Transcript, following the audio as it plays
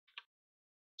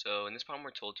So in this problem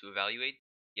we're told to evaluate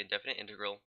the indefinite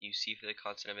integral UC for the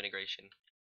constant of integration,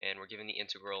 and we're given the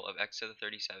integral of x to the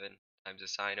 37 times the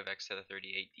sine of x to the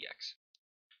 38 dx.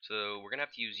 So we're going to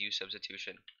have to use u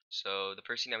substitution. So the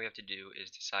first thing that we have to do is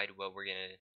decide what we're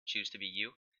going to choose to be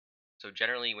u. So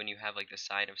generally when you have like the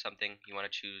sine of something, you want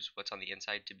to choose what's on the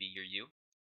inside to be your u.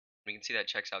 We can see that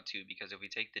checks out too, because if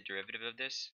we take the derivative of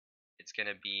this, it's going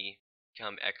to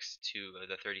become x to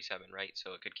the 37, right?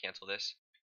 So it could cancel this.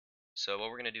 So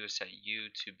what we're going to do is set u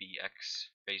to be x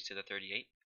raised to the 38.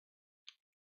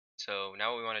 So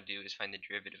now what we want to do is find the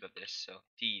derivative of this, so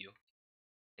du.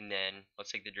 And then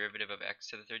let's take the derivative of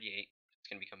x to the 38. It's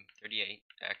going to become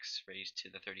 38x raised to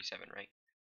the 37, right?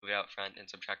 Move it out front and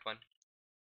subtract 1.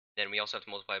 Then we also have to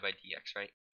multiply by dx,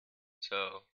 right?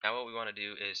 So now what we want to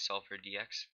do is solve for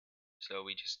dx. So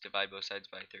we just divide both sides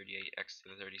by 38x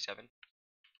to the 37.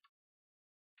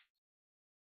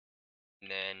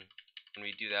 And then when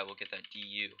we do that, we'll get that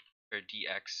du, or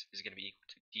dx, is going to be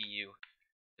equal to du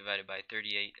divided by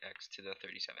 38x to the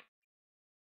 37.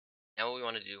 Now what we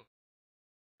want to do,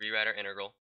 rewrite our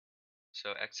integral.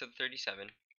 So x to the 37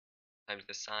 times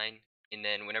the sine, and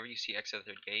then whenever you see x to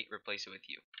the 38, replace it with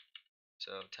u.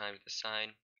 So times the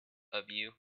sine of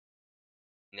u,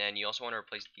 and then you also want to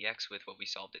replace dx with what we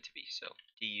solved it to be. So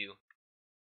du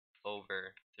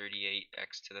over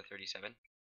 38x to the 37.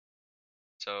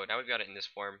 So now we've got it in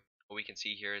this form. What we can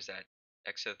see here is that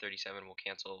x to the 37 will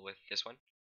cancel with this one,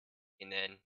 and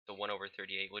then the 1 over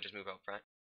 38 will just move out front.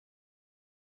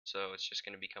 So it's just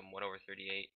going to become 1 over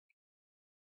 38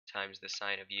 times the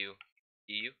sine of u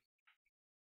du.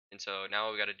 And so now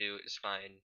what we got to do is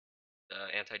find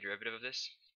the antiderivative of this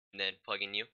and then plug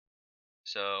in u.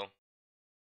 So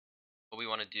what we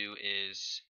want to do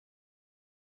is,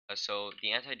 so the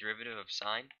antiderivative of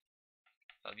sine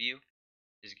of u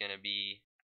is going to be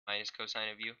minus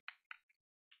cosine of u,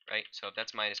 right? So if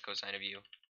that's minus cosine of u,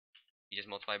 you just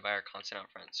multiply by our constant out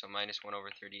front. So minus 1 over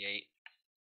 38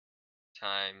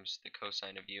 times the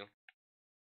cosine of u.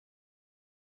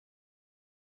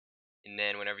 And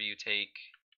then whenever you take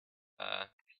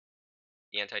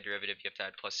the antiderivative, you have to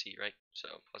add plus c, right? So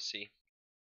plus c.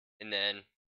 And then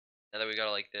now that we got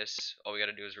it like this, all we got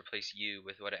to do is replace u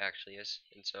with what it actually is.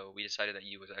 And so we decided that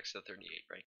u was x to the 38,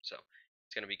 right? So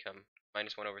it's going to become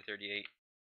minus 1 over 38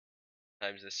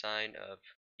 times the sine of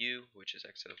u, which is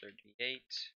x to the 38,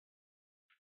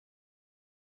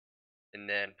 and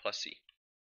then plus c,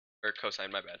 or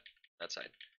cosine, my bad, that side.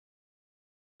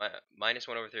 Minus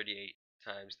 1 over 38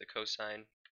 times the cosine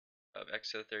of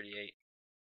x to the 38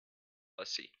 plus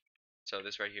c. So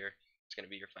this right here is going to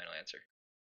be your final answer.